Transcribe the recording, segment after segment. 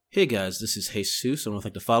Hey guys, this is Jesus. I want to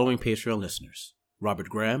thank the following Patreon listeners: Robert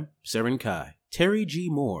Graham, Saren Kai, Terry G.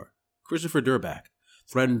 Moore, Christopher Durback,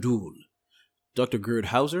 Thranduil, Dr. Gerd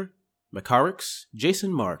Hauser, Macarix,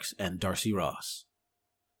 Jason Marks, and Darcy Ross.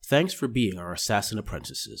 Thanks for being our assassin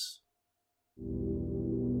apprentices.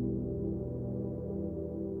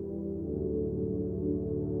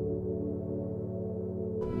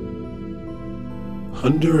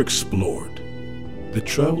 Underexplored. The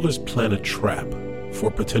travelers plan a trap for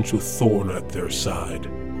a potential thorn at their side.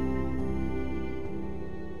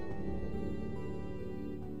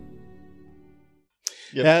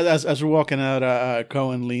 Yep. Yeah, as we're walking out,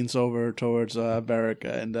 Cohen leans over towards Beric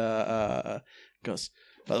and goes,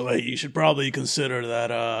 "By the way, you should probably consider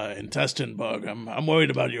that intestine bug. I'm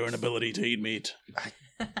worried about your inability to eat meat."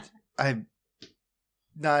 I'm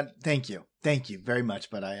not. Thank you very much,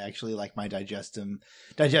 but I actually like my digestion.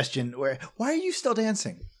 Why are you still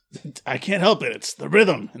dancing? I can't help it. It's the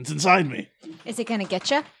rhythm. It's inside me. Is it gonna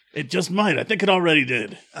get you? It just might. I think it already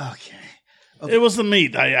did. Okay. It was the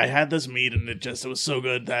meat. I had this meat, and it was so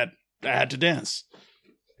good that I had to dance.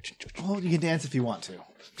 Well, you can dance if you want to.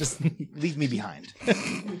 Just leave me behind.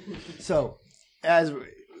 So,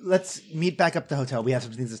 let's meet back up at the hotel. We have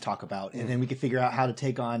some things to talk about, and then we can figure out how to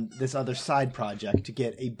take on this other side project to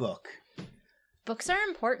get a book. Books are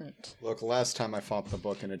important. Look, last time I fought the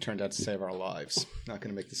book and it turned out to save our lives. Not going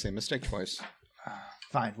to make the same mistake twice.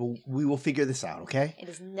 Fine. Well, we will figure this out, okay? It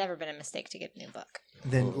has never been a mistake to get a new book.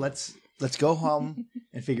 Then let's go home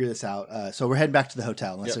and figure this out. So we're heading back to the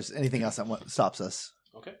hotel unless there's anything else that stops us.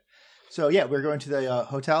 Okay. So yeah, we're going to the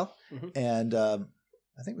hotel, and I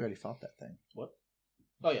think we already fought that thing. What?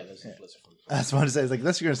 Oh yeah, that's Blizzard. I just wanted to say,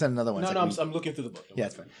 unless you're going to send another one. I'm looking through the book. Yeah,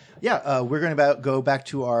 it's fine. Yeah, we're going to go back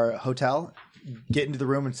to our hotel, get into the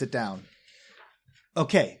room, and sit down.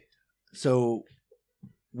 Okay, so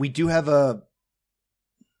we do have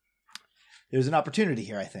there's an opportunity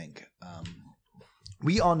here, I think.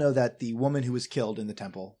 We all know that the woman who was killed in the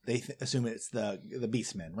temple, they assume it's the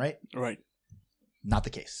Beastmen, right? Right. Not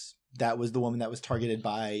the case. That was the woman that was targeted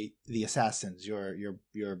by the assassins. Your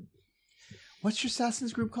what's your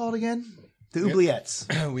assassins group called again? The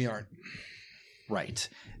Oubliettes. We aren't. Right.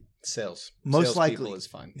 Most likely is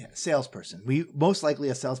fine. Yeah, salesperson. Most likely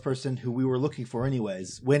a salesperson who we were looking for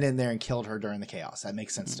anyways went in there and killed her during the chaos. That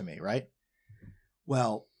makes sense to me, right?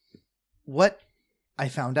 Well, what I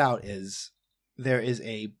found out is there is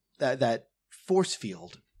that force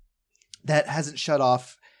field that hasn't shut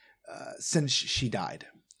off since she died,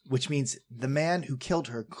 which means the man who killed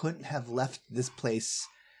her couldn't have left this place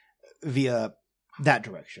via that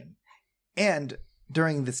direction. And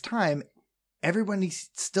during this time, everybody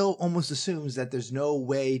still almost assumes that there's no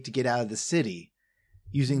way to get out of the city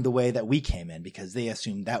using the way that we came in, because they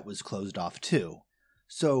assumed that was closed off too.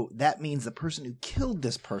 So that means the person who killed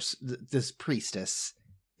this priestess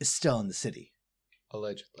is still in the city.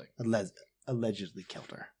 Allegedly. Allegedly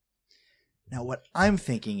killed her. Now what I'm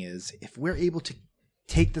thinking is, if we're able to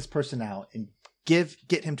take this person out and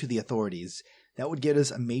get him to the authorities, that would get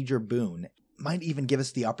us a major boon. Might even give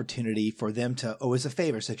us the opportunity for them to owe us a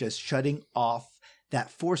favor, such as shutting off that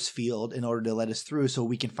force field in order to let us through so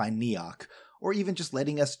we can find Neok, or even just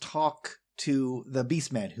letting us talk to the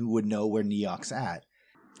Beastmen who would know where Neok's at.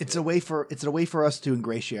 It's a way for us to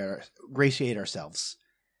ingratiate ourselves.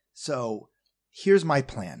 So here's my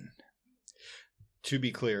plan. To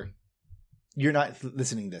be clear, you're not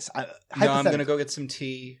listening to this. No, I'm going to go get some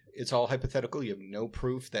tea. It's all hypothetical. You have no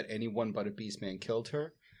proof that anyone but a Beastman killed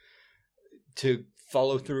her. To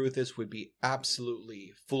follow through with this would be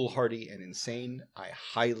absolutely foolhardy and insane. I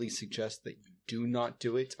highly suggest that you do not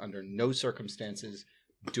do it. Under no circumstances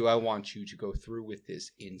do I want you to go through with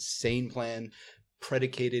this insane plan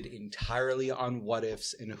predicated entirely on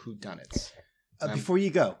what-ifs and whodunits. Before you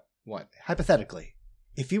go, what? Hypothetically,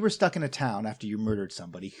 if you were stuck in a town after you murdered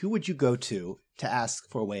somebody, who would you go to ask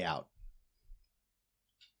for a way out?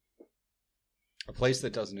 A place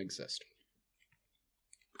that doesn't exist.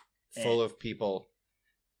 Full of people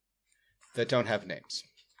that don't have names.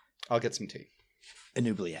 I'll get some tea. An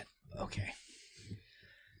oubliette. Okay.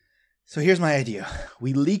 So here's my idea.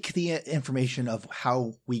 We leak the information of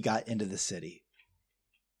how we got into the city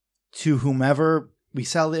to whomever we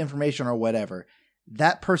sell the information or whatever.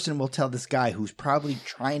 That person will tell this guy who's probably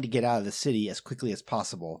trying to get out of the city as quickly as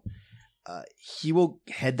possible. He will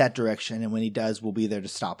head that direction, and when he does, we'll be there to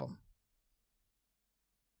stop him.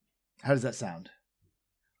 How does that sound?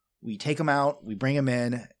 We take him out, we bring him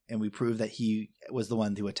in, and we prove that he was the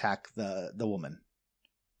one to attack the woman.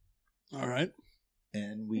 All right.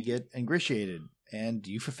 And we get ingratiated, and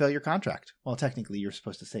you fulfill your contract. Well, technically, you're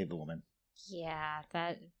supposed to save the woman. Yeah,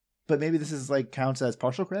 that But maybe this is like counts as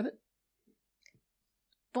partial credit?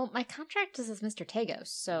 Well, my contract is as Mr. Tagos,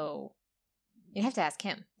 so you have to ask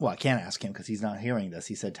him. Well, I can't ask him because he's not hearing this.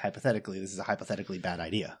 He said hypothetically, this is a hypothetically bad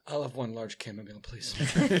idea. I'll have one large chamomile, please.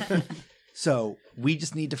 So we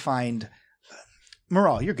just need to find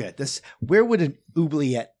Moral, you're good at this. Where would an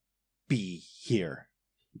oubliette be here?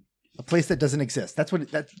 A place that doesn't exist. That's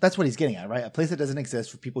what he's getting at, right? A place that doesn't exist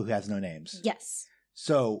for people who has no names. Yes.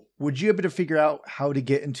 So would you be able to figure out how to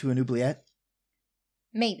get into an oubliette?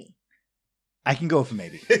 Maybe. I can go for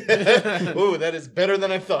maybe. Ooh, that is better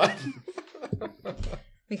than I thought.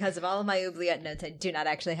 Because of all of my oubliette notes, I do not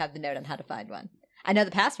actually have the note on how to find one. I know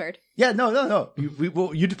the password. Yeah, no.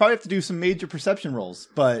 You'd probably have to do some major perception rolls,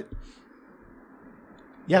 but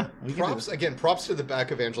yeah. We can Props to the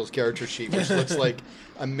back of Angel's character sheet, which looks like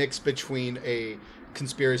a mix between a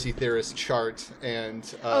conspiracy theorist chart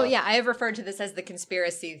and oh yeah, I have referred to this as the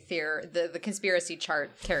conspiracy the conspiracy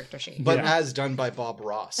chart character sheet. but as done by Bob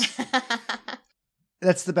Ross.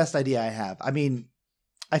 That's the best idea I have. I mean,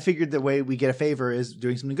 I figured the way we get a favor is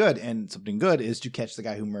doing something good, and something good is to catch the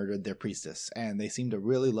guy who murdered their priestess, and they seem to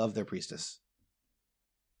really love their priestess.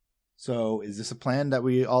 So, is this a plan that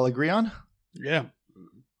we all agree on? Yeah.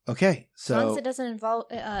 Okay, As long as so it doesn't involve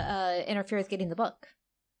interfere with getting the book.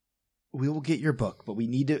 we will get your book, but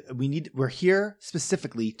we're here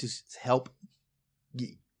specifically to help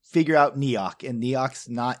figure out Neok, and Neok's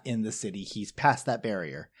not in the city. He's past that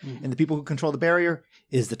barrier. Mhm. And the people who control the barrier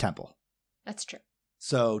is the temple. That's true.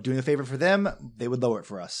 So doing a favor for them, they would lower it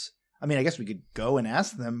for us. I mean, I guess we could go and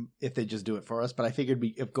ask them if they just do it for us, but I figured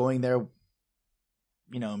if going there,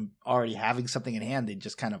 already having something in hand, they'd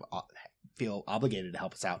just kind of feel obligated to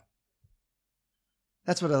help us out.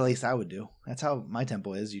 That's what at least I would do. That's how my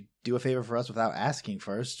temple is. You do a favor for us without asking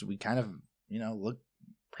first. We kind of, look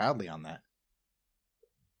proudly on that.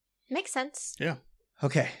 Makes sense.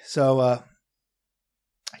 Okay, so I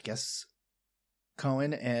guess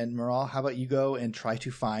Cohen and Moral, how about you go and try to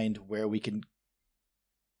find where we can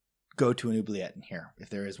go to an oubliette in here, if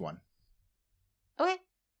there is one. Okay.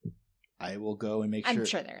 I will go and make I'm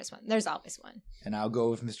sure there is one. There's always one. And I'll go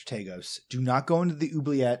with Mr. Tagos. Do not go into the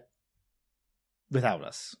oubliette without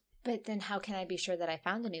us. But then how can I be sure that I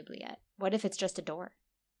found an oubliette? What if it's just a door?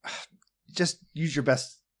 Just use your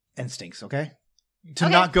best instincts, okay? To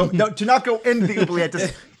Okay. not go into the oubliette.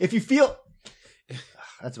 If you feel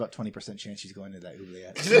that's about 20% chance she's going into that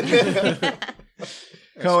oubliette.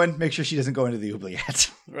 Cohen, make sure she doesn't go into the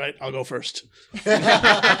oubliette. Right, I'll go first.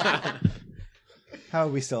 How are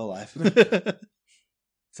we still alive?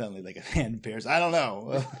 Suddenly like a hand appears. I don't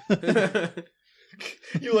know.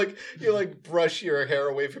 You brush your hair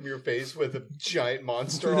away from your face with a giant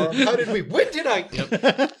monster arm. When did I?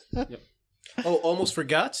 Yep. Oh, almost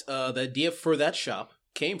forgot. The idea for that shop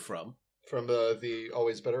came from From the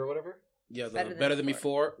Always Better or whatever? the Better Better Than Than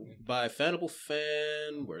Before by Fanable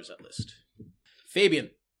Fan. Where's that list? Fabian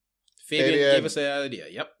gave us that idea.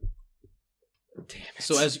 Yep. Damn it.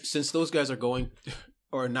 So since those guys are going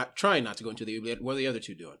or not trying not to go into the oubliette, what are the other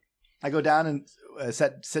two doing? I go down and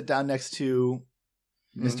sit down next to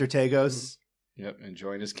Mr. Tagos Yep,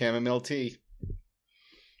 enjoying his chamomile tea.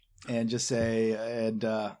 and just say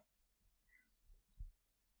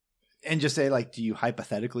like, do you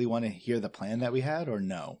hypothetically want to hear the plan that we had or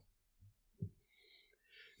no?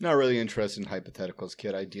 Not really interested in hypotheticals,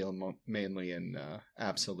 kid. I deal mainly in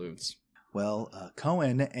absolutes. Well,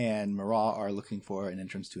 Cohen and Marat are looking for an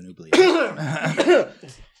entrance to an oubliette.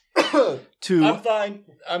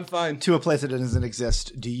 I'm fine. To a place that doesn't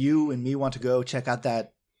exist. Do you and me want to go check out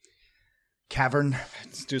that cavern?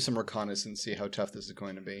 Let's do some reconnaissance, see how tough this is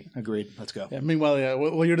going to be. Agreed. Let's go. Yeah, meanwhile,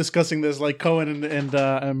 while you're discussing this, like Cohen and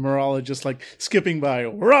Moral are just like skipping by.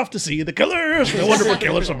 We're off to see the killers, the wonderful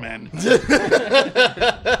killers of men.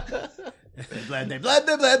 They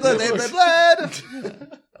bled.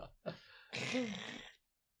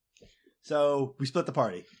 So we split the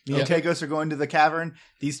party. Me and Tagos are going to the cavern.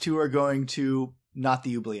 These two are going to not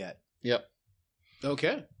the oubliette. Yep.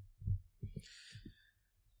 Okay.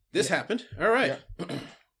 This happened. All right.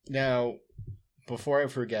 Now, before I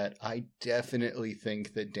forget, I definitely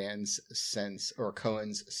think that Dan's sense or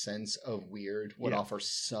Cohen's sense of weird would offer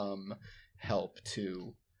some help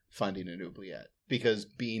to finding an oubliette, because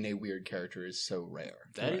being a weird character is so rare.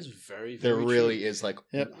 That is very, very There true. really is like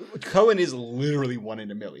Yep. Cohen is literally 1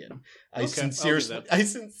 in a million. I Okay, I'll do that.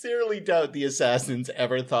 sincerely doubt the assassins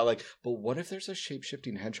ever thought like, but what if there's a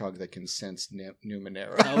shape-shifting hedgehog that can sense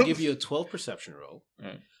Numenera? I'll give you a 12 perception roll.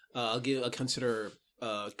 Right. I'll consider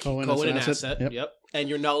Cohen Cohen as an an asset. asset. Yep. Yep. And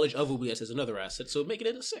your knowledge of oubliettes is another asset, so make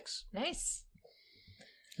it a 6. Nice.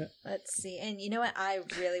 Let's see. And you know what? I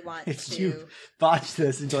really want If to. you botch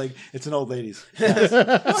this into like it's an old lady's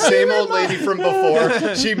Same old lady from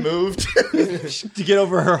before. She moved. to get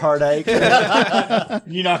over her heartache.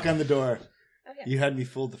 You knock on the door. Okay. You had me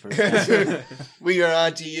fooled the first time. We are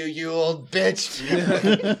on to you, you old bitch.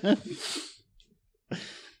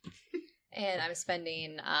 And I'm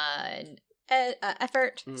spending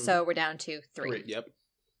effort, so we're down to 3. Yep.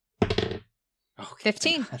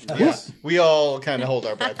 15. Yeah. We all kind of hold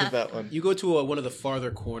our breath with that one. You go to one of the farther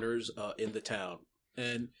corners in the town,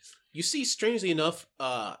 and you see, strangely enough,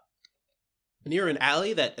 near an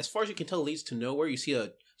alley that, as far as you can tell, leads to nowhere. You see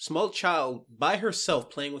a small child by herself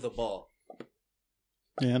playing with a ball.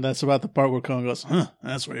 Yeah, and that's about the part where Cohen goes, huh,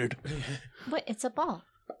 that's weird. What? It's a ball.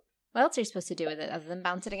 What else are you supposed to do with it other than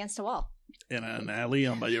bounce it against a wall? In an alley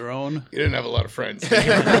on by your own. You didn't have a lot of friends.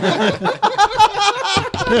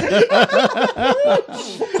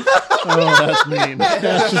 Oh, that's mean.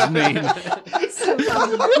 That's just mean.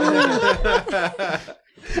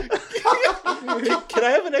 Can I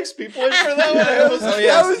have an XP point for that one? Oh,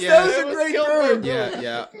 yes, that was a great burn.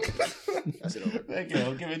 Yeah. That's it over. Thank you.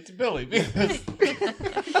 I'll give it to Billy.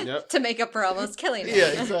 Yep. To make up for almost killing it.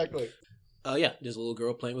 Yeah, exactly. Yeah, there's a little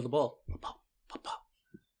girl playing with a ball.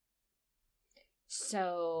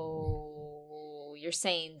 So you're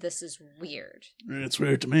saying this is weird? It's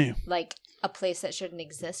weird to me. Like a place that shouldn't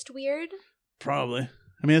exist weird? Probably.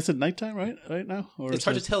 I mean, it's at nighttime, right? Right now? Or It's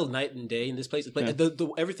hard to tell night and day in this place. Yeah.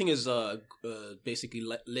 Everything is basically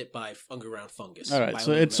lit by underground fungus. All right,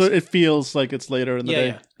 so Bioluminescent. it feels like it's later in the Yeah, day.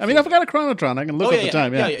 yeah. I mean, I've got a chronotron. I can look at the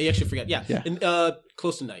time. Yeah, You actually forget. Yeah. Yeah. And,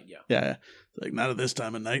 close to night. Yeah. yeah. Like not at this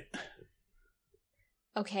time of night.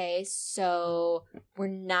 Okay, so we're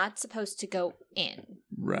not supposed to go in.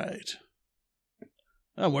 Right.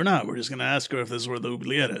 Oh, we're not. We're just gonna ask her if this is where the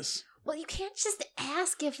oubliette is. Well, you can't just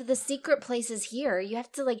ask if the secret place is here. You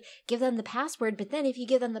have to, like, give them the password, but then if you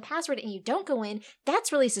give them the password and you don't go in,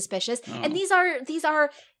 that's really suspicious. Oh. And these are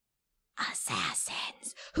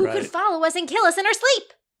assassins who could Right. follow us and kill us in our sleep.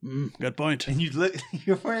 Good point. And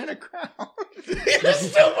you're wearing a crown. You're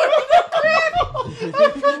still wearing the crown.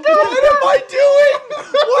 What am I doing?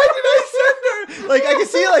 Why did I send her? Like I can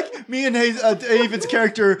see like me and Haven's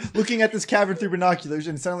character looking at this cavern through binoculars,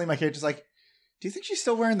 and suddenly my character's like, "Do you think she's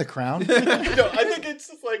still wearing the crown?" No, I think it's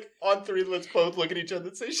just like on 3, let's both look at each other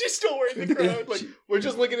and say, she's still wearing the crown. Like, we're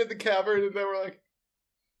just looking at the cavern and then we're like,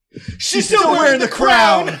 she's still wearing the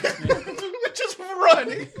crown. We're just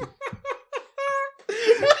running.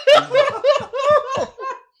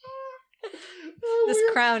 This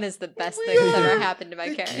crown is the best thing that's ever happened to my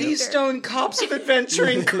character. Keystone Cops of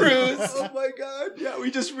Adventuring Cruise. Oh my god! Yeah,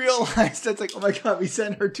 we just realized that's like, oh my god, we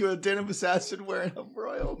sent her to a den of assassin wearing a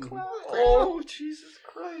royal crown. Oh, Jesus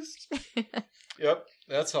Christ. Yep,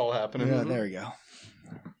 that's all happening. Yeah, there we go.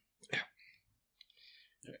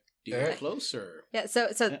 Do you get closer? Yeah, so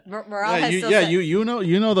Morale has you, still yeah, said,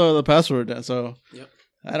 you know the password. So Yep.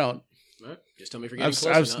 I don't. All right. Just tell me if you're getting I've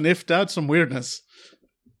close or not. sniffed out some weirdness.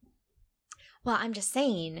 well, I'm just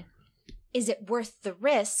saying, is it worth the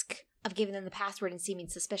risk of giving them the password and seeming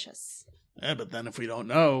suspicious? Yeah, but then if we don't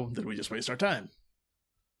know, then we just waste our time.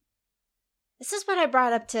 This is what I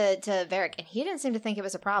brought up to Varric, and he didn't seem to think it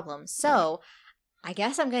was a problem. So I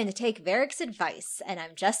guess I'm going to take Varric's advice, and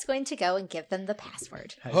I'm just going to go and give them the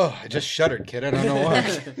password. Oh, I just shuddered, kid. I don't know why.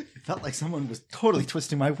 It felt like someone was totally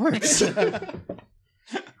twisting my words.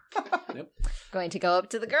 Going to go up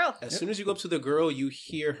to the girl. As soon as you go up to the girl, you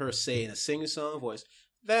hear her say in a sing-song voice,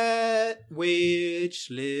 "That which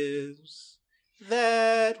lives,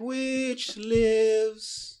 that which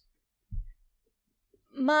lives."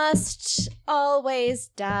 Must always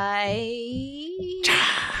die.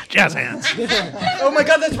 Jazz hands. Oh my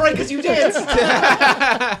god, that's right, because you danced.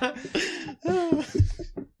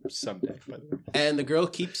 Someday, by the way. And the girl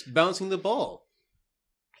keeps bouncing the ball.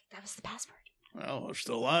 That was the password. Well, we're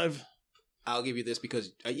still alive. I'll give you this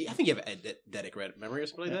because I think you have a eidetic memory or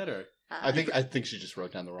something like that, or I think she just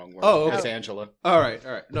wrote down the wrong word. Oh, okay. It's Angela. all right.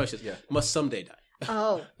 No, it's just must someday die.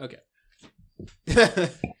 Oh, Okay.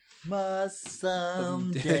 Must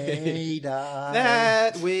someday die.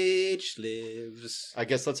 That which lives. I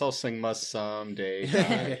guess let's all sing "Must Someday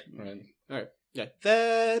Die." Right. All right. Yeah.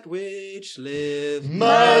 That which lives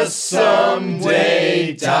Must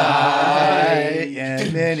someday die.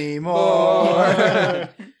 And many more.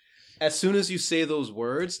 As soon as you say those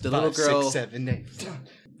words, the 5, little girl. 6, 7, 8. All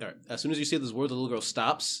right. As soon as you say those words, the little girl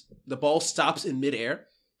stops. The ball stops in midair,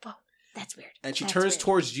 that's weird. and she That's turns weird.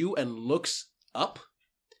 towards you and looks up,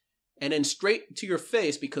 and then straight to your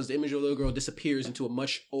face because the image of the little girl disappears into a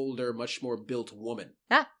much older, much more built woman.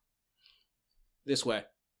 Ah. This way.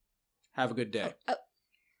 Have a good day.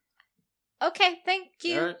 Okay, thank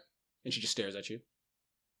you. All right. And she just stares at you.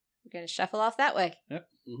 We're going to shuffle off that way.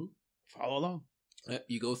 Follow along.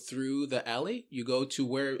 You go through the alley. You go to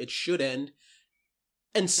where it should end.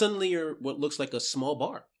 And suddenly you're what looks like a small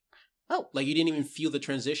bar. Oh. Like you didn't even feel the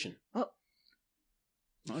transition. Well,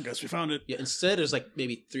 I guess we found it. Yeah. Instead, there's like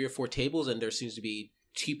maybe 3 or 4 tables, and there seems to be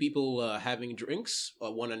 2 people having drinks,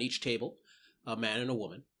 one on each table, a man and a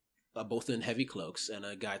woman, both in heavy cloaks, and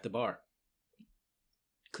a guy at the bar,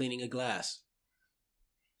 cleaning a glass.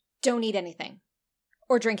 Don't eat anything.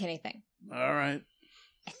 Or drink anything. All right.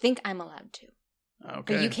 I think I'm allowed to.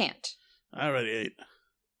 Okay. But you can't. I already ate.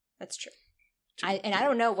 That's true. I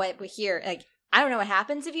don't know what we hear. Like, I don't know what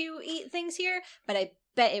happens if you eat things here, but I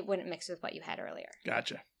bet it wouldn't mix with what you had earlier.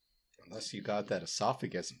 Gotcha. Unless you got that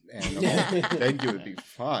esophagus animal, then you would be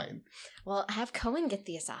fine. Well, have Cohen get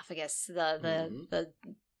the esophagus, the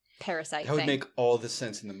parasite That would thing. make all the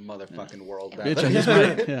sense in the motherfucking world. Bitch, Bitch, he's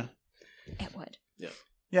right. Yeah. It would.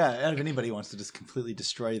 Yeah, if anybody wants to just completely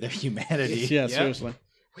destroy their humanity. Yeah, seriously.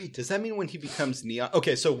 Wait, does that mean when he becomes Neon?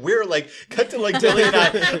 Okay, so we're like, cut to like Dilly and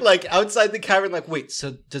I, like outside the cavern, like, wait,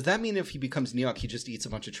 so does that mean if he becomes Neon, he just eats a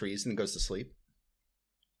bunch of trees and goes to sleep?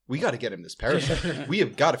 We got to get him this parasite. We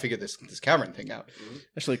have got to figure this cavern thing out.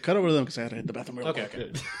 Actually, cut over to them because I had to hit the bathroom real Okay,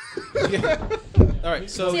 quick. All right,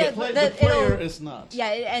 so Yeah, The player is not.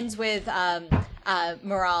 Yeah, it ends with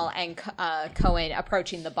Moral and Cohen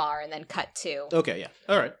approaching the bar and then cut to. okay, yeah,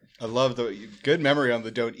 all right, I love the good memory on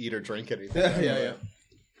the don't eat or drink anything. yeah.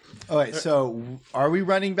 All right, so are we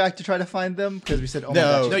running back to try to find them? Because we said, oh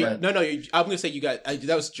No. my No, God. no. I'm gonna say you guys.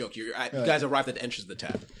 That was a joke. You guys arrived at the entrance of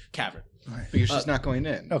the cavern. Because she's not going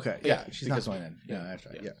in. Okay, yeah, she's not because- going in. Yeah, that's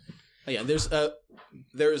right. Yeah. Yeah, and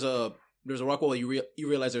there's a rock wall. You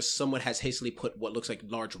realize there's someone has hastily put what looks like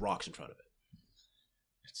large rocks in front of it.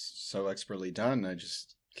 It's so expertly done. I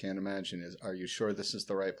just can't imagine. Are you sure this is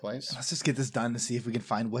the right place? Let's just get this done to see if we can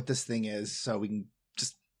find what this thing is so we can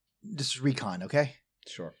just recon, okay?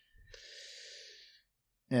 Sure.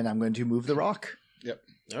 And I'm going to move the rock.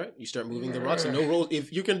 All right, you start moving the rocks, and no roll.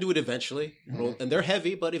 If you can do it eventually, roll, and they're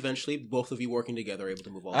heavy, but eventually, both of you working together are able to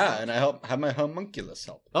move all. the rocks. And I have my homunculus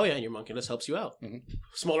help. Oh yeah, and your monkiness helps you out. Mhm.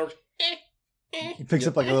 Smaller. He picks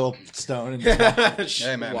up like a little stone and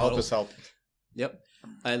Hey man, help Waddle. us help. Yep,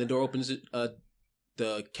 and the door opens.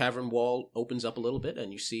 The cavern wall opens up a little bit,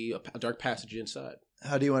 and you see a dark passage inside.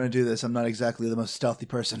 how do you want to do this? I'm not exactly the most stealthy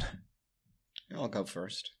person. I'll go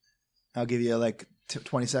first. I'll give you like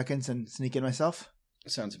 20 seconds and sneak in myself.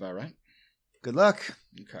 Sounds about right. Good luck.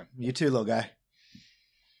 Okay. You too, little guy.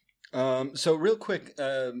 So real quick,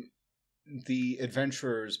 the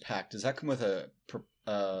Adventurer's Pack, does that come with a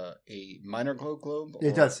minor globe?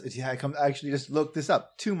 It does. I actually just looked this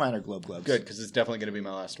up. 2 minor globes. Good, because it's definitely going to be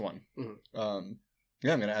my last one. Mhm.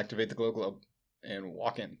 Yeah, I'm going to activate the globe and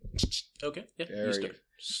walk in Okay, yeah, you very, start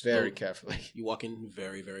very slow- carefully. You walk in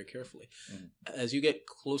very, very carefully. Mhm. As you get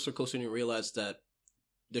closer, and you realize that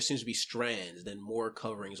there seems to be strands, then more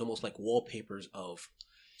coverings, almost like wallpapers of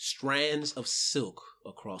strands of silk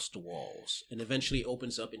across the walls, and eventually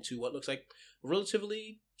opens up into what looks like a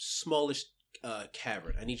relatively smallish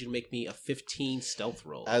cavern. I need you to make me a 15 stealth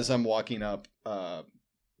roll. As I'm walking up,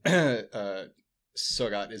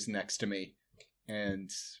 Sogat is next to me, and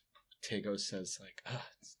Tego says, like,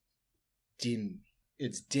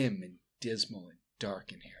 it's dim and dismal and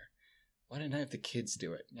dark in here. Why didn't I have the kids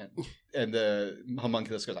do it? And the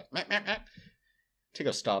homunculus goes like, meh, meh, meh.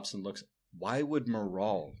 Tego stops and looks, why would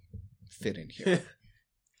Moral fit in here?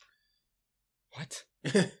 What?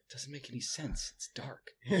 Doesn't make any sense. It's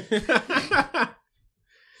dark.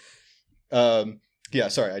 Yeah,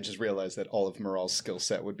 sorry, I just realized that all of Moral's skill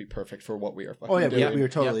set would be perfect for what we are fucking Oh, yeah, doing. we were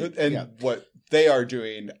totally... And yeah. what they are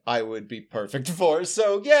doing, I would be perfect for.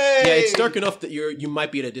 So, yay! Yeah, it's dark enough that you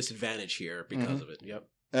might be at a disadvantage here because of it. Yep.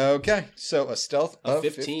 Okay, so a stealth A of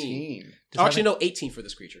 15. 15. Actually, no, 18 for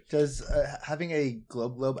this creature. Does having a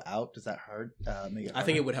globe out, does that hurt? Make it I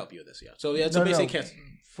think it harder? would help you with this, yeah. So, yeah, it's a basic cancel.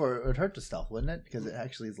 It would hurt the stealth, wouldn't it? Because it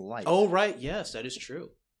actually is light. Oh, right. Yes, that is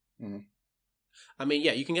true. Mhm. I mean,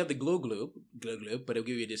 yeah, you can have the glow globe, but it'll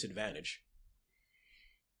give you a disadvantage.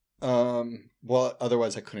 Well,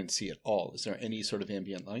 otherwise I couldn't see at all. Is there any sort of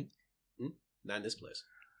ambient light? Not in this place.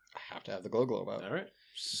 I have to have the glow globe out. All right.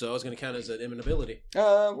 So it's going to count as an inability.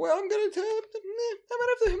 Well, I'm gonna have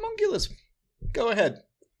the homunculus. Go ahead.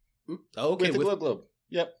 Okay. With the glow globe.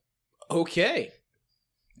 Yep. Okay.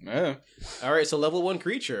 Yeah. All right. So level 1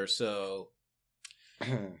 creature. So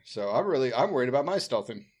So I'm worried about my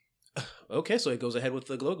stealthing. okay. So it goes ahead with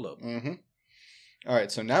the glow globe. Mm-hmm. All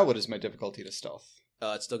right. So now what is my difficulty to stealth?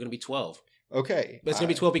 It's still going to be 12. Okay. But it's going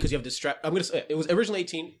to be 12 because you have distract. I'm going to say it was originally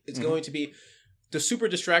 18. It's going to be The super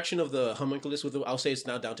distraction of the homunculus, I'll say it's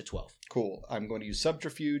now down to 12. Cool. I'm going to use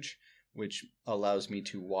subterfuge, which allows me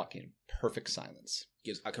to walk in perfect silence.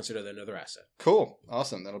 I consider that another asset. Cool.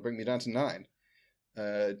 Awesome. That'll bring me down to 9.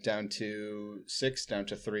 Down to 6, down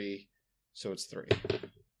to 3. So it's 3.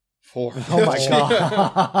 4. Oh my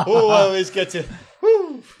god. Oh, I always get to...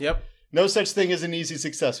 Whew. Yep. No such thing as an easy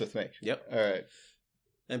success with me. Yep. All right.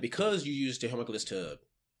 And because you used the homunculus to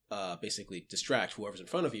basically distract whoever's in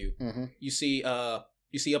front of you, Mm-hmm. you see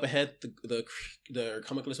up ahead the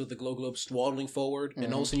homunculus with the globe waddling forward,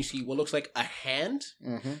 and all of a sudden you see what looks like a hand.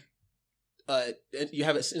 Mm-hmm. And you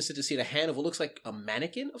have an instant to see the hand of what looks like a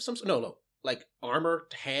mannequin of some sort. No, like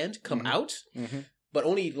armored hand come out, but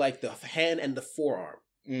only like the hand and the forearm.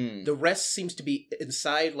 Mm. The rest seems to be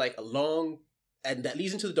inside like a long, and that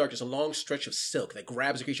leads into the darkness, a long stretch of silk that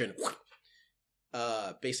grabs the creature and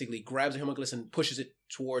basically grabs the homunculus and pushes it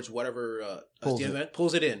towards whatever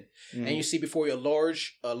pulls it in. Mm-hmm. And you see before you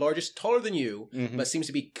a largest, taller than you, Mhm. but seems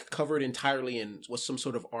to be covered entirely in some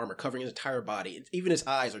sort of armor, covering his entire body. Even his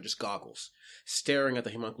eyes are just goggles, staring at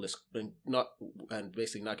the homunculus and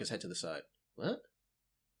basically knock his head to the side. What?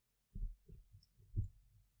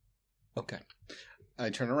 Okay. I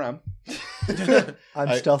turn around. I'm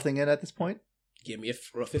I- stealthing in at this point Give me a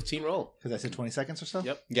 15 roll. because I said 20 seconds or so.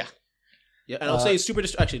 Yep. Yeah. Yeah, and I'll say super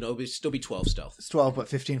actually no, it'll still be 12 stealth. It's 12, but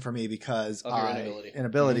 15 for me because Of your inability.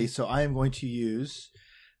 inability. So I am going to use.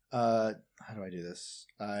 How do I do this?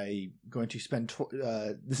 I'm going to spend.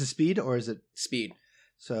 This is speed, or is it Speed.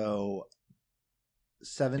 so?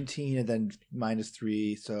 17 and then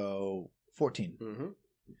 -3, so 14.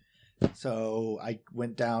 Mm-hmm. So I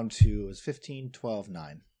went down to it was 15, 12,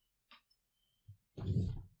 9.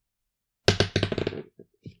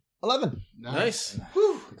 11. Nice.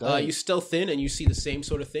 You stealth in and you see the same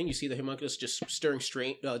sort of thing. You see the homunculus just staring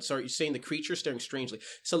strange. You're saying the creature staring strangely.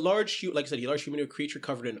 It's a large, like I said, a large humanoid creature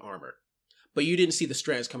covered in armor, but you didn't see the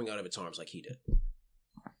strands coming out of its arms like he did.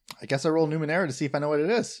 I guess I roll Numenera to see if I know what it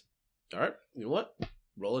is. All right, you know what?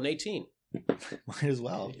 Roll an 18. Might as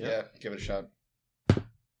well. Yeah. Give it a shot.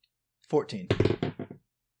 14.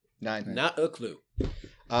 9. Not a clue.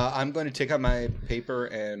 I'm going to take out my paper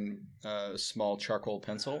and a small charcoal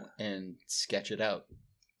pencil and sketch it out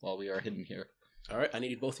while we are hidden here. All right, I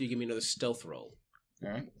need both of you to give me another stealth roll. All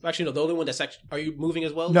right. Actually, no, the only one that's actually. Are you moving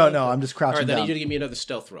as well? No, I'm just All crouching right, then I down. need you to give me another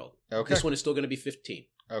stealth roll. Okay. This one is still going to be 15.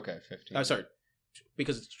 Okay, 15. Sorry,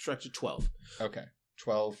 because it's structured 12. Okay,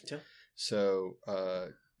 12. Yeah. So,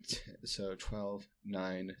 so 12,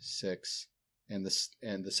 9, 6, and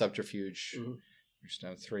the subterfuge. Mhm. You're just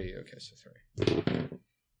down 3. Okay, so 3,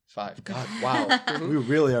 5. God, wow. We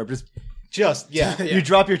really are Just yeah. You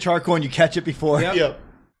drop your charcoal and you catch it before. Yep. Yep.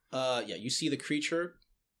 Yeah, you see the creature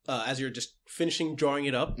as you're just finishing drawing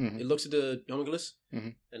it up. Mhm. It looks at the homunculus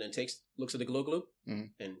Mhm. and then looks at the glow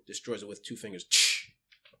Mhm. and destroys it with 2 fingers.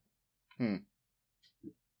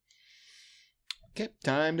 Okay,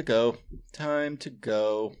 time to go. Time to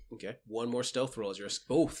go. Okay, one more stealth roll as you're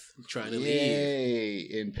both trying to leave. Yay!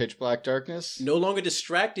 In pitch black darkness. No longer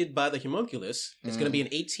distracted by the homunculus. It's going to be an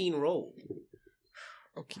 18 roll.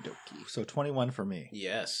 Okie dokie. So 21 for me.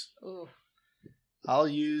 Yes. Ooh. I'll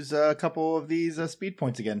use a couple of these speed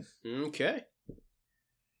points again. Okay.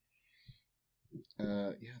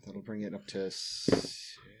 Yeah, that'll bring it up to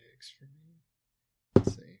 6 for me.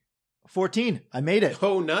 Let's see. 14. I made it.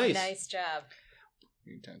 Oh, nice. Nice job.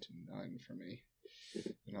 Bring it down to 9 for me.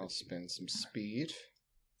 And I'll spend some speed.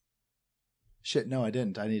 Shit, no, I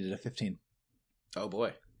didn't. I needed a 15. Oh,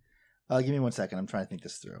 boy. Give me 1 second. I'm trying to think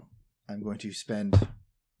this through. I'm going to spend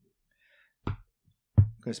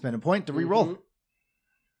a point to reroll.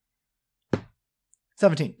 Mhm.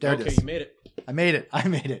 17. There it Okay, is. you made it. I made it. I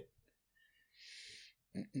made it.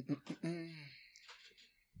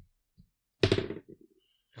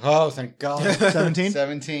 Oh, thank God. 17?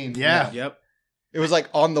 17. Yeah. Yep. It was like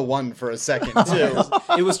on the 1 for a second, too.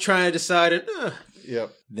 It was trying to decide it.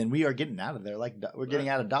 Yep. Then we are getting out of there. Like we're getting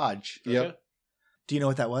out of Dodge. Yep. Okay. Do you know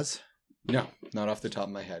what that was? No, not off the top of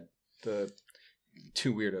my head. The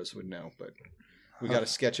 2 weirdos would know, but we got a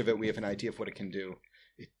sketch of it. We have an idea of what it can do.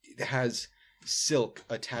 It has silk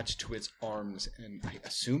attached to its arms and I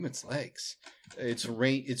assume its legs. Its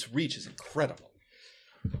reach is incredible.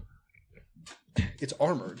 It's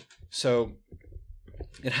armored, so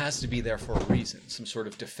it has to be there for a reason, some sort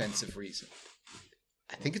of defensive reason.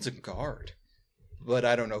 I think it's a guard, but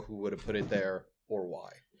I don't know who would have put it there or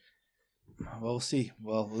why. Well, we'll see.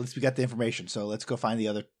 Well, at least we got the information. So let's go find the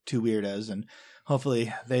other 2 weirdos, and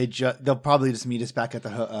hopefully they'll probably just meet us back at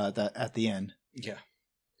the inn. Yeah.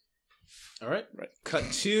 All right. Cut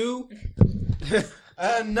to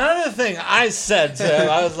Another thing I said to him,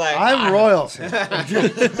 I was like, I'm royalty.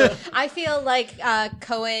 I feel like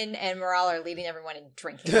Cohen and Morale are leading everyone in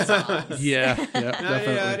drinking songs. Yeah,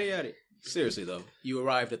 definitely. Yada. Seriously though, you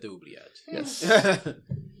arrived at the Oubliette. Yes.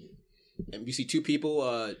 And you see two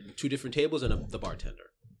people, two different tables, and the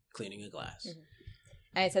bartender cleaning a glass. Mm-hmm.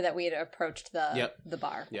 I said that we had approached the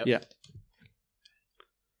bar. Yep. Yeah.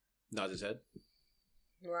 Nods his head.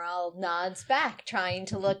 Morale nods back, trying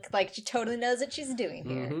to look like she totally knows what she's doing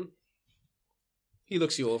here. Mm-hmm. He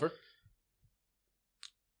looks you over.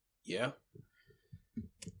 Yeah.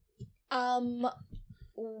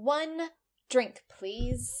 One drink,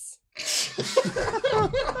 please.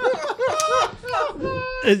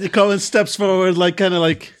 And Cohen steps forward, like kind of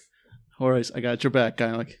like, Horace, I got your back,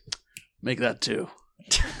 kind of like, make that two.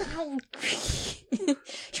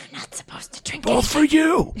 You're not supposed to drink Both for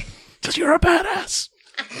you, because you're a badass.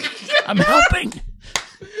 I'm helping.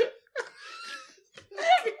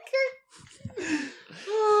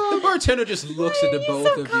 The bartender just looks at the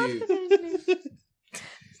both of you.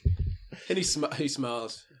 And he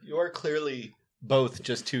smiles. you are clearly both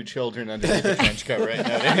just two children underneath the trench coat right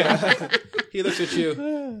now. He looks at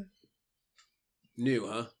you. New,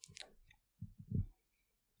 huh?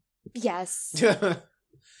 Yes.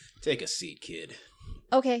 Take a seat, kid.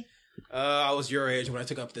 Okay. I was your age when I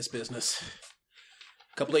took up this business.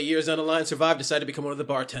 A couple of years down the line, survived, decided to become one of the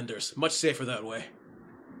bartenders. Much safer that way.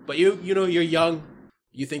 But you know, you're young.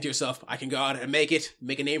 You think to yourself, I can go out and make it,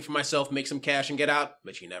 make a name for myself, make some cash and get out.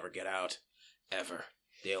 But you never get out. Ever.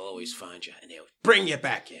 They'll always find you, and they'll bring you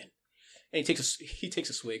back in. And he takes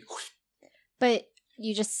a swig. But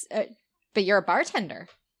you just, but you're a bartender.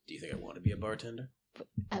 Do you think I want to be a bartender?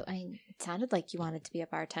 It sounded like you wanted to be a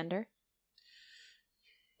bartender.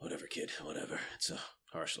 Whatever, kid. Whatever. It's a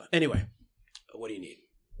harsh life. Anyway, what do you need?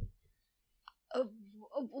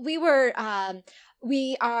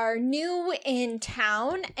 We are new in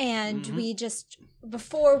town, and Mm-hmm. we just,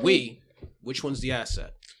 before Which one's the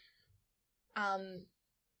asset?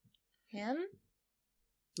 Him?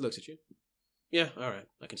 He looks at you. Yeah, all right.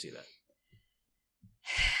 I can see that.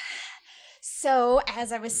 So,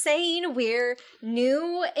 as I was saying, we're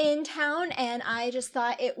new in town, and I just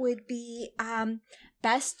thought it would be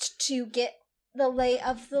best to get the lay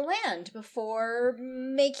of the land before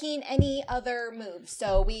making any other moves.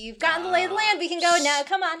 So we've gotten the lay of the land. We can go now.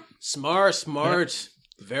 Come on. Smart.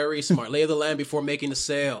 Very smart. Lay of the land before making the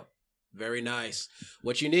sale. Very nice.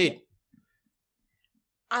 What you need?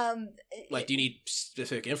 Like, do you need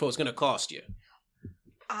specific info? It's going to cost you.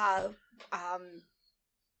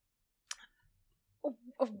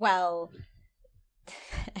 Well,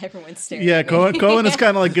 everyone's staring. Yeah, at me. Cohen is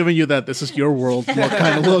kind of like giving you that "this is your world" more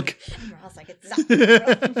kind of look. And Morale's like, it's not my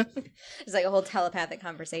world. It's like a whole telepathic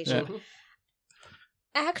conversation. Yeah.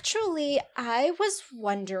 Actually, I was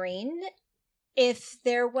wondering if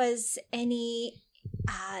there was any,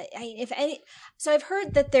 So I've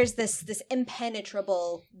heard that there's this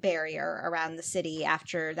impenetrable barrier around the city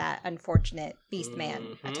after that unfortunate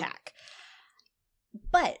Beastman attack.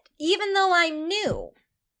 But even though I'm new,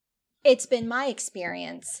 it's been my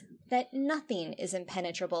experience that nothing is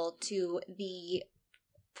impenetrable to the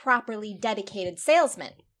properly dedicated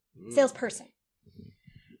salesperson.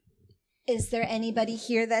 Is there anybody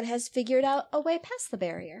here that has figured out a way past the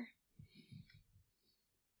barrier?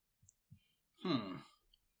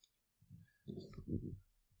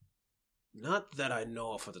 Not that I know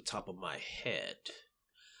off the top of my head.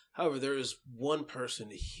 However, there is one person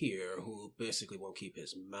here who basically won't keep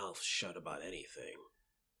his mouth shut about anything.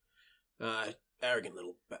 Arrogant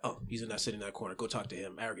little... he's sitting in that corner. Go talk to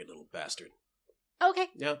him. Arrogant little bastard. Okay.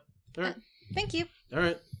 Yeah. All right. Thank you. All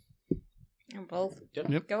right. And we'll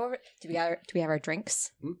Yep. go over. Do we have our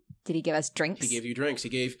drinks? Did he give us drinks? He gave you drinks. He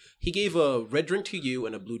gave a red drink to you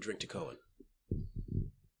and a blue drink to Cohen.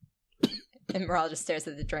 And Morale just stares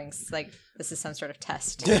at the drinks like this is some sort of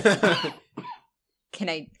test. Can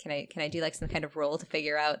I do like some kind of roll to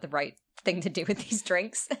figure out the right thing to do with these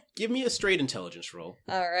drinks? Give me a straight intelligence roll.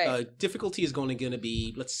 All right. Difficulty is going to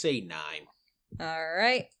be, let's say, 9. All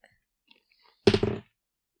right.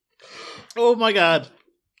 Oh my god.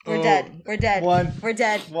 We're dead. We're dead. One. We're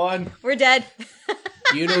dead. One. We're dead.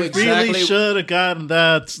 You know exactly. Really should have gotten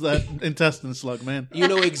that intestine slug, man. You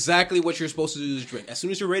know exactly what you're supposed to do to drink. As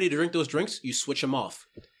soon as you're ready to drink those drinks, you switch them off.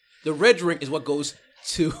 The red drink is what goes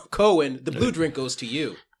to Cohen. The blue drink goes to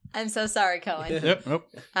you. I'm so sorry, Cohen. Yep.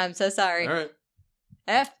 I'm so sorry. All right.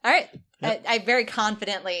 All right. I very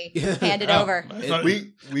confidently hand it over.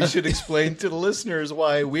 We should explain to the listeners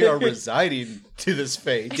why we are residing to this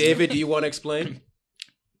fate. David, do you want to explain?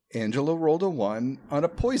 Angela rolled a 1 on a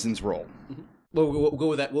poisons roll. we'll go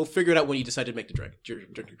with that. We'll figure it out when you decide to make the drink your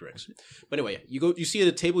drinks. But anyway, you see at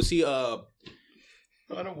the table. See On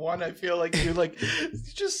a one, I feel like you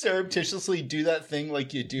just surreptitiously do that thing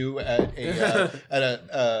like you do at a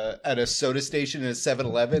at a soda station in a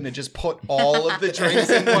 7-Eleven and just put all of the drinks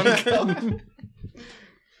in one cup.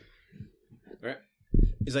 All right.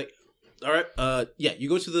 He's like, all right. Yeah. You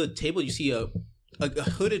go to the table. You see a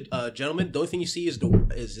hooded gentleman. The only thing you see is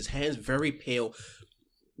his hands very pale,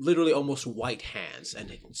 literally almost white hands,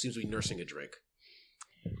 and it seems to be nursing a drink.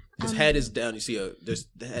 His head is down. You see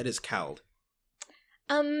the head is cowled.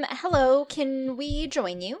 Hello, can we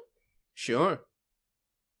join you? Sure.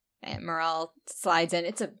 And Morale slides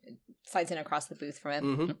in. Slides in across the booth from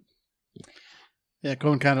him. Mm-hmm. Yeah,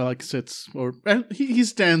 Cohen kind of like sits, or he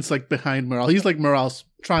stands like behind Morale. He's like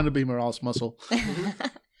trying to be Morale's muscle.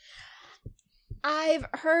 I've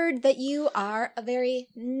heard that you are a very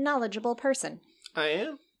knowledgeable person. I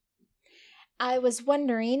am. I was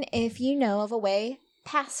wondering if you know of a way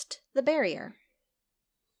past the barrier.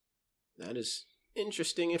 That is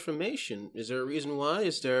interesting information. Is there a reason why?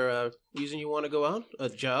 Is there a reason you want to go out? A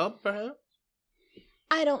job, perhaps?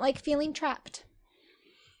 I don't like feeling trapped.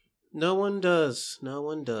 No one does. No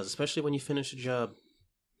one does. Especially when you finish a job.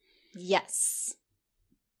 Yes.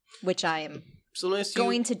 Which I am So let me ask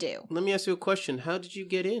going to do. Let me ask you a question. How did you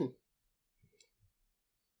get in?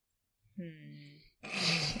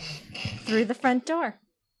 Through the front door.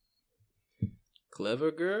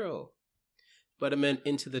 Clever girl. But I meant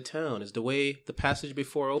into the town. Is the way the passage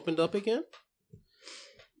before opened up again?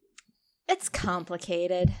 It's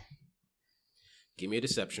complicated. Give me a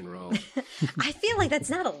deception roll. I feel like that's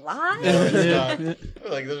not a lie. I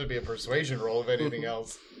feel like this would be a persuasion roll if anything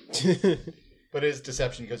else. But it is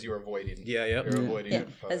deception because you're avoiding. Yeah, yeah. You're avoiding it.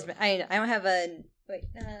 I don't have a... Wait,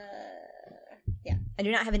 yeah. I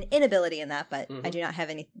do not have an inability in that, but I do not have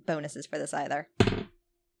any bonuses for this either.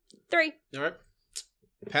 3. All right.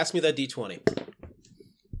 Pass me that D20.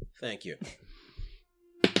 Thank you.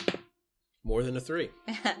 More than a 3.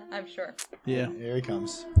 I'm sure. Yeah. Here he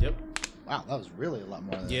comes. Yep. Wow, that was really a lot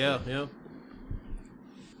more than Yeah.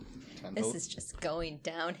 This is just going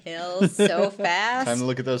downhill so fast. Time to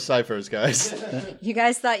look at those ciphers, guys. You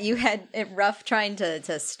guys thought you had it rough trying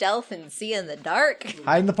to stealth and see in the dark?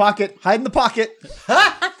 Hide in the pocket. Hide in the pocket.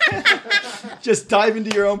 Just dive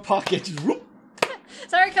into your own pocket. Just whoop.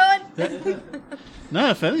 Sorry, Cohen. No,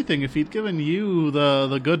 if anything, if he'd given you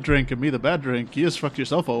the good drink and me the bad drink, you just fucked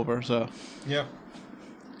yourself over. So Yeah.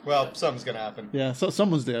 Well, something's gonna happen. yeah, so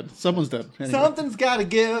someone's dead. Someone's dead. Anyway. Something's got to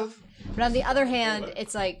give. But on the other hand,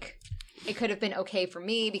 it's like it could have been okay for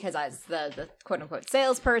me because I was the quote unquote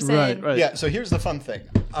salesperson. Right. Yeah, so here's the fun thing.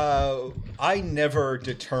 I never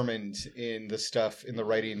determined in the stuff, in the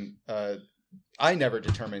writing, I never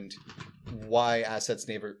determined why assets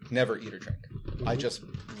never eat or drink. I just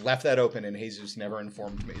left that open and Jesus never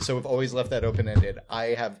informed me. So I've always left that open-ended. I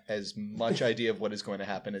have as much idea of what is going to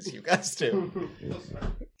happen as you guys do.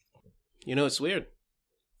 You know, it's weird.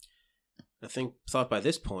 I thought by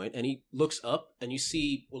this point, and he looks up and you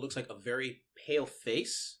see what looks like a very pale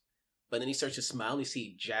face, but then he starts to smile and you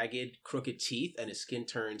see jagged, crooked teeth and his skin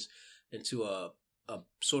turns into a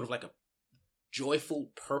sort of like a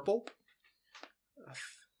joyful purple.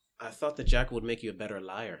 I thought the jackal would make you a better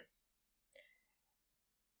liar.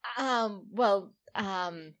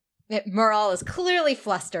 Morale is clearly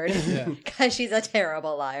flustered because she's a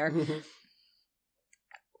terrible liar.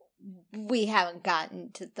 We haven't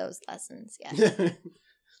gotten to those lessons yet.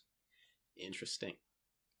 Interesting.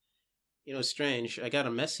 You know, it's strange. I got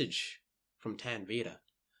a message from Tanvita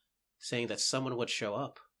saying that someone would show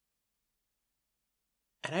up.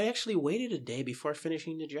 And I actually waited a day before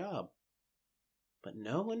finishing the job. But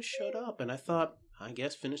no one showed up, and I thought, I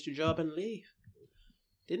guess finish the job and leave.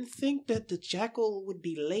 Didn't think that the jackal would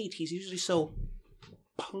be late. He's usually so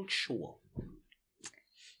punctual.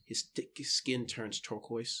 His thick skin turns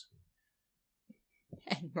turquoise.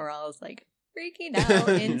 And Morale is like freaking out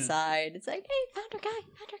inside. It's like, hey, found our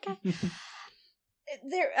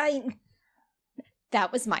guy.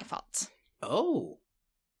 That was my fault. Oh,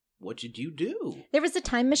 what did you do? There was a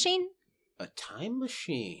time machine. A time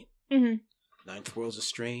machine? Mm-hmm. Ninth World's a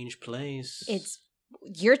strange place.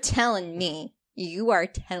 You're telling me. You are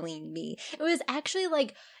telling me. It was actually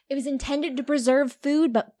it was intended to preserve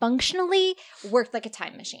food, but functionally worked like a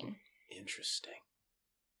time machine. Interesting.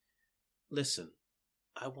 Listen,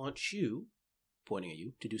 I want you, pointing at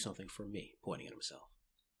you, to do something for me, pointing at himself.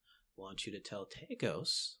 I want you to tell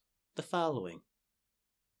Tagos the following.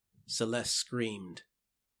 Celeste screamed.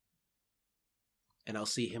 And I'll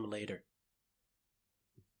see him later.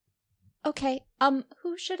 Okay,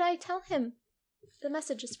 who should I tell him the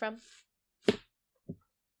message is from?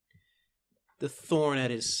 the thorn at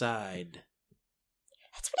his side.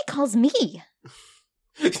 That's what he calls me.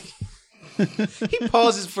 He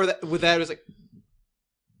pauses for that. With that, it's like,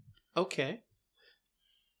 okay,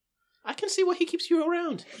 I can see why he keeps you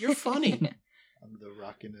around. You're funny. I'm the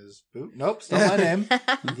rock in his boot. Nope, still my name.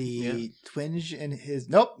 The twinge in his.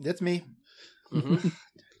 Nope, that's me. Mm-hmm.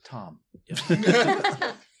 Tom.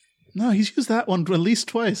 No, he's used that one at least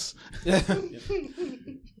twice.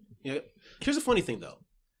 Yeah. Here's a funny thing, though.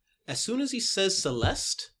 As soon as he says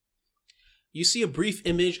Celeste, you see a brief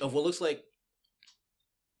image of what looks like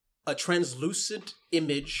a translucent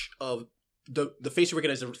image of the face you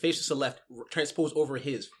recognize, the face of Celeste, transposed over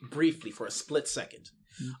his briefly for a split second.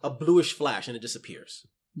 A bluish flash, and it disappears.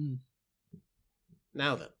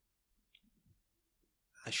 Now then,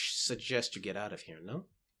 I suggest you get out of here, no?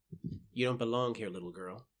 You don't belong here, little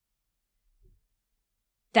girl.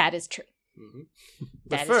 That is true. Mm-hmm. But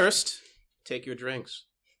That is first, take your drinks.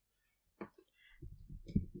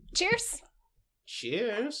 Cheers.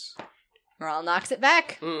 Cheers. Morale knocks it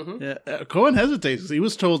back. Mm-hmm. Yeah, Cohen hesitates. He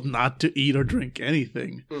was told not to eat or drink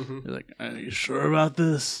anything. Mm-hmm. He's like, "Are you sure about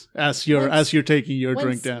this?" As you're taking your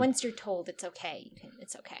drink down. Once you're told it's okay,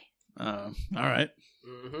 it's okay. All right.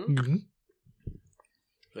 Mm-hmm. Mm-hmm.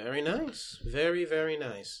 Very nice. Very, very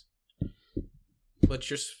nice. But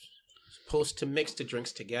you're supposed to mix the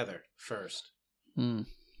drinks together first. Mm.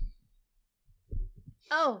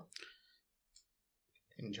 Oh.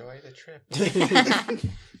 Enjoy the trip.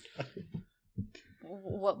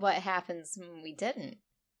 What happens when we didn't?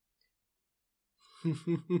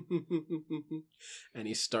 And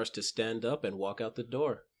he starts to stand up and walk out the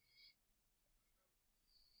door.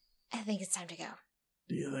 I think it's time to go.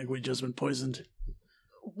 Do you think we've just been poisoned?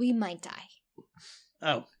 We might die.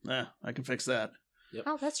 Oh, yeah, I can fix that. Yep.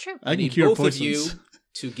 Oh, that's true. I I can need cure both poisons. of you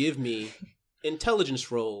to give me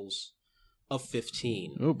intelligence rolls of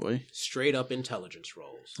 15. Oh boy! Straight up intelligence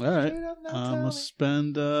rolls. All right, I'm gonna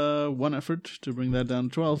spend one effort to bring that down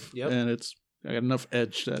to 12. Yep. And I got enough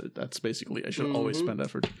edge that that's basically I should always Mhm. spend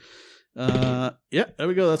effort. Yeah, there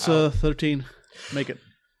we go. That's 13. Make it.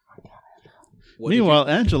 What did Meanwhile,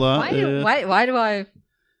 Angela. Why do I?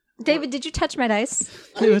 David, did you touch my dice?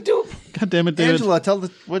 David, God damn it, David. Angela, tell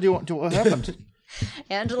the what do you want to what happened?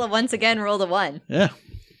 Angela once again rolled a 1. Yeah.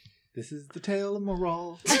 This is the tale of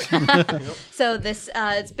Moral. So this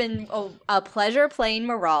it's been a pleasure playing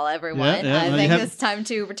Moral, everyone. Yeah, I no, think it's time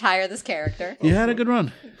to retire this character You had a good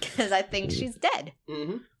run. because I think she's dead.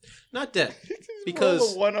 Mm-hmm. Not dead. Roll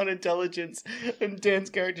Because a 1 on intelligence, and Dan's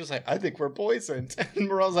character's like, I think we're poisoned. And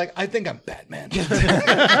Morale's like, I think I'm Batman. yep.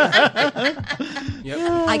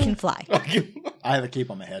 I can fly. I have a cape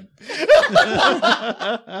on my head.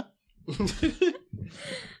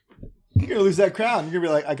 You're gonna lose that crown. You're gonna be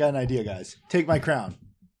like, I got an idea, guys. Take my crown.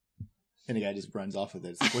 And the guy just runs off with it.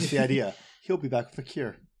 It's like, what's the idea? He'll be back with a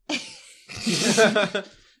cure.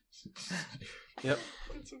 Yep.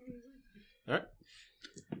 All right.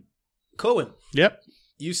 Cohen, Yep.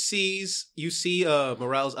 you see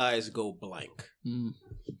Morale's eyes go blank Mm.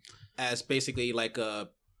 as basically like a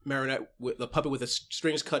marionette with a puppet with a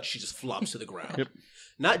strings cut. She just flops to the ground. Yep.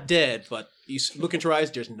 Not dead, but you look into her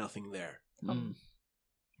eyes. There's nothing there. Mm.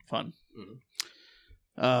 Fun. Mhm.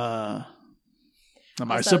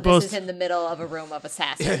 Am I Also, supposed? this is in the middle of a room of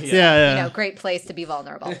assassins. Yeah. You know, great place to be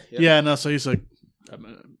vulnerable. Yeah. No. So he's like,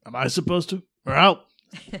 am I supposed to? We're out.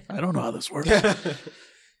 I don't know how this works.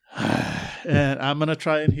 And I'm gonna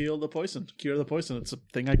try and heal the poison, cure the poison. It's a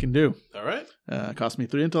thing I can do. All right. It cost me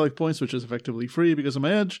 3 intellect points, which is effectively free because of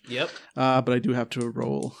my edge. Yep. But I do have to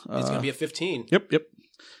roll. It's gonna be a 15. Yep.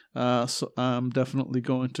 So I'm definitely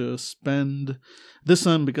going to spend this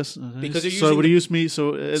one because you're so using would the- you use me?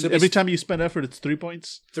 So, So every time you spend effort, it's 3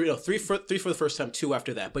 points. Three for the first time, 2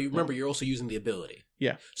 after that. But you remember, you're also using the ability.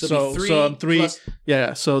 Yeah. So So it'd be 3 I'm 3. plus-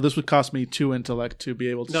 Yeah. So this would cost me 2 intellect to be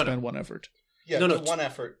able to No. spend 1 effort. Yeah, No, do no, 1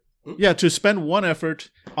 effort. Yeah, to spend 1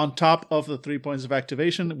 effort on top of the 3 points of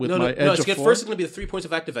activation with my edge It's of good. 4. First, it's going to be the 3 points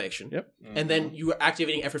of activation. Yep. And then you are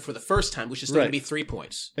activating effort for the first time, which is still going Right. to be 3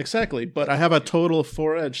 points. Exactly, but I have a total of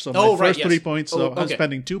 4 edge, so my Oh, right, first yes. 3 points, so Oh, I'm okay.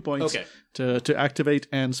 spending 2 points Okay. to activate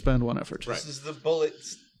and spend 1 effort. Right. This is the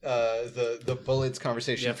bullets, the bullets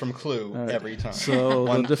conversation Yep. from Clue All right. every time. So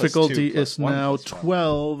 1 the plus difficulty 2 plus is 1 now plus 1.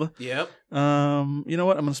 12. Yep. You know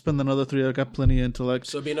what? I'm going to spend another 3. I've got plenty of intellect.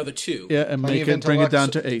 So it'd be another 2. Yeah, and Plenty of bring it down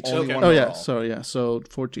intellect, to 8. only Okay. one Oh yeah, roll. so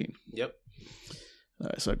 14. Yep. All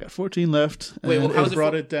right, so I got 14 left. Wait, and well, how's it it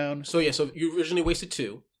brought for- it down. So you originally wasted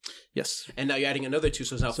 2, Yes. and now you're adding another 2,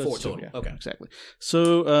 so it's now So 4 it's two, total. yeah, Okay. exactly.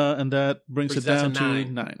 So and that brings it that down to to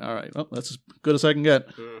 9. 9. All right. Well, that's as good as I can get.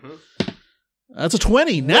 Mm-hmm. That's a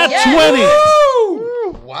 20. Nat Yeah.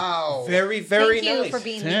 20. Wow. Very, very Thank nice. you for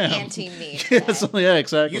being Damn. the anti-me. Yeah,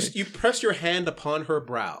 exactly. You press your hand upon her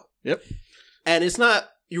brow. Yep. And it's not,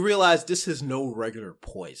 you realize this is no regular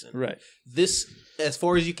poison. Right. This, as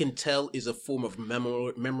far as you can tell, is a form of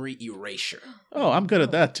memory erasure. Oh, I'm good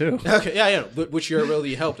at that too. Okay, yeah, which you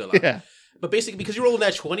really helped a lot. Yeah. But basically, because you rolled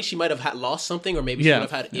that 20, she might have lost something, or maybe she would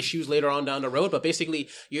have had issues later on down the road. But basically,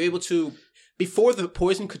 you're able to, before the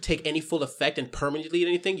poison could take any full effect and permanently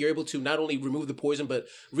anything, you're able to not only remove the poison, but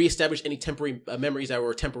reestablish any temporary memories that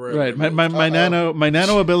were temporary. Right. My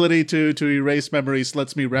nano ability to erase memories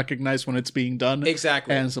lets me recognize when it's being done.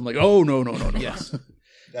 Exactly. And so I'm like, oh, no. Yes.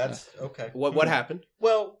 That's okay. What happened?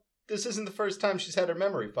 Well, this isn't the first time she's had her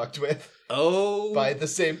memory fucked with Oh. by the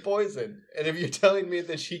same poison. And if you're telling me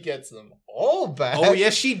that she gets them all back. Oh,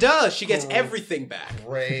 yes, she does. She gets everything back.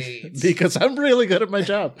 Great. Because I'm really good at my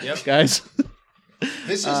job, guys.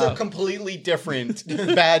 This is a completely different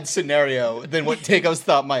bad scenario than what Takos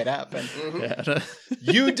thought might happen. Yeah.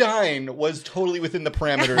 You dying was totally within the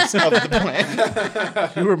parameters of the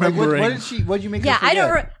plan. You remembering. What did you make Yeah, her I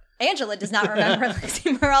forget? don't. Angela does not remember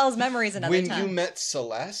Lexi Morale's memories another When time. you met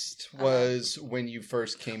Celeste was when you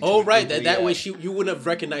first came to Oh, right. Uglia. That way you wouldn't have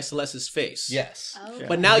recognized Celeste's face. Yes. Oh.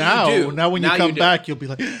 But now you do. Now when you come do. back, you'll be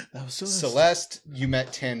like, that was Celeste. Celeste, you met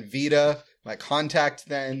Tanvita, my contact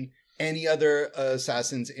then, any other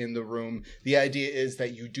assassins in the room. The idea is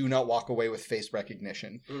that you do not walk away with face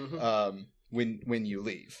recognition when you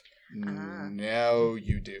leave. Now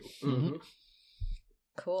you do. Mm-hmm.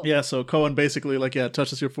 Cool. Yeah, so Cohen basically,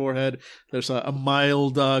 touches your forehead. There's a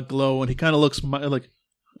mild glow, and he kind of looks like,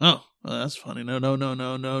 oh, well, that's funny. No.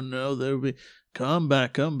 There will be. Come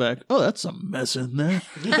back. Oh, that's a mess in there.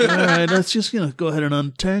 All right, let's just go ahead and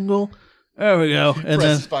untangle. There we go. And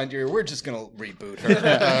Press then we're just gonna reboot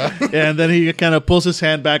her. and then he kind of pulls his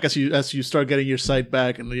hand back as you start getting your sight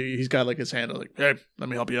back, and he's got his hand like, hey, let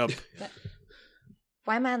me help you up.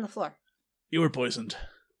 Why am I on the floor? You were poisoned.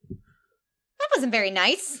 That wasn't very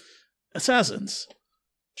nice. Assassins.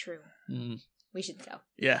 True. Mm, We should go.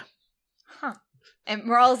 yeah. Huh. And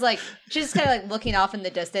Morale's just kind of looking off in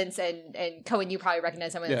the distance, and Cohen, you probably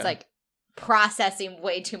recognize someone that's processing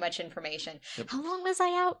way too much information. Yep. How long was I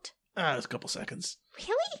out? It's a couple seconds.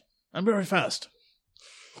 Really? I'm very fast.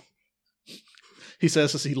 He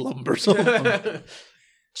says as he lumbers along.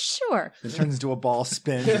 Sure. It turns into a ball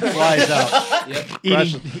spin, flies out,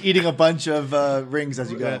 eating a bunch of rings as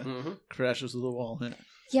you go. Mm-hmm. Crashes to the wall. Yeah.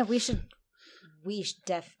 Yeah, we should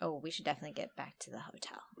definitely get back to the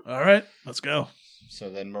hotel. All right, let's go. So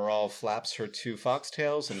then Moral flaps her two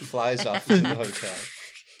foxtails and flies off to the hotel.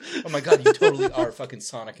 Oh my god, you totally are fucking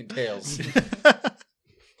Sonic and Tails.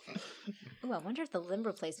 Ooh, I wonder if the limb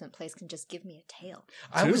replacement place can just give me a tail.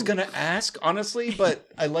 I was gonna ask, honestly, but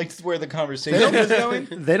I liked where the conversation was going.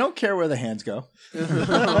 They don't care where the hands go.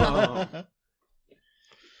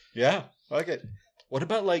 Yeah, I like it. What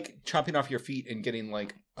about chopping off your feet and getting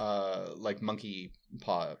like monkey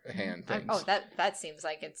paw hand things? That seems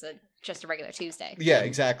like it's just a regular Tuesday. Yeah,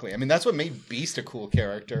 exactly. I mean, that's what made Beast a cool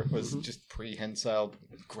character, was just prehensile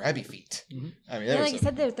grabby feet. Mm-hmm. I mean, Yeah, like you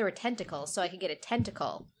said, there were tentacles, so I could get a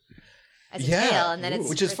tentacle as a tail, and then it's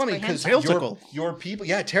which is funny because Tailticle. your people,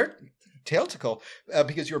 Tailticle,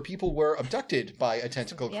 because your people were abducted by a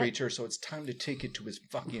tentacle creature, so it's time to take it to his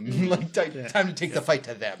fucking time to take the fight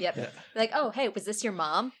to them. Yep. Like, oh, hey, was this your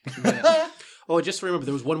mom? Oh, just remember,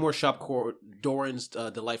 there was one more shop called Doran's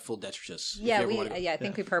Delightful Detritus. Yeah, I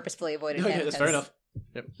think we purposefully avoided him. That's fair enough.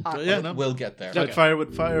 Yep. Awkward. Yeah, no. We'll get there. Fight fire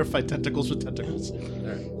with fire, fight tentacles with tentacles.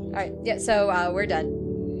 All right. Yeah. So we're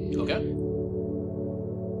done. Okay.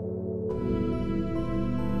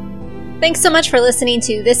 Thanks so much for listening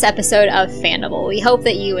to this episode of Fandible. We hope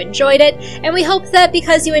that you enjoyed it, and we hope that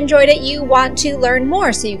because you enjoyed it, you want to learn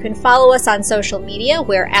more. So you can follow us on social media.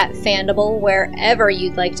 We're at Fandible wherever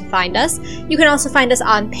you'd like to find us. You can also find us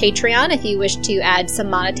on Patreon if you wish to add some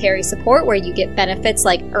monetary support, where you get benefits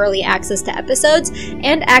like early access to episodes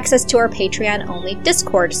and access to our Patreon-only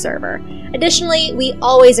Discord server. Additionally, we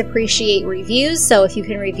always appreciate reviews, so if you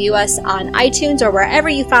can review us on iTunes or wherever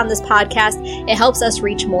you found this podcast, it helps us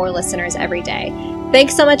reach more listeners every day.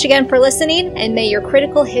 Thanks so much again for listening, and may your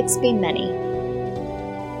critical hits be many.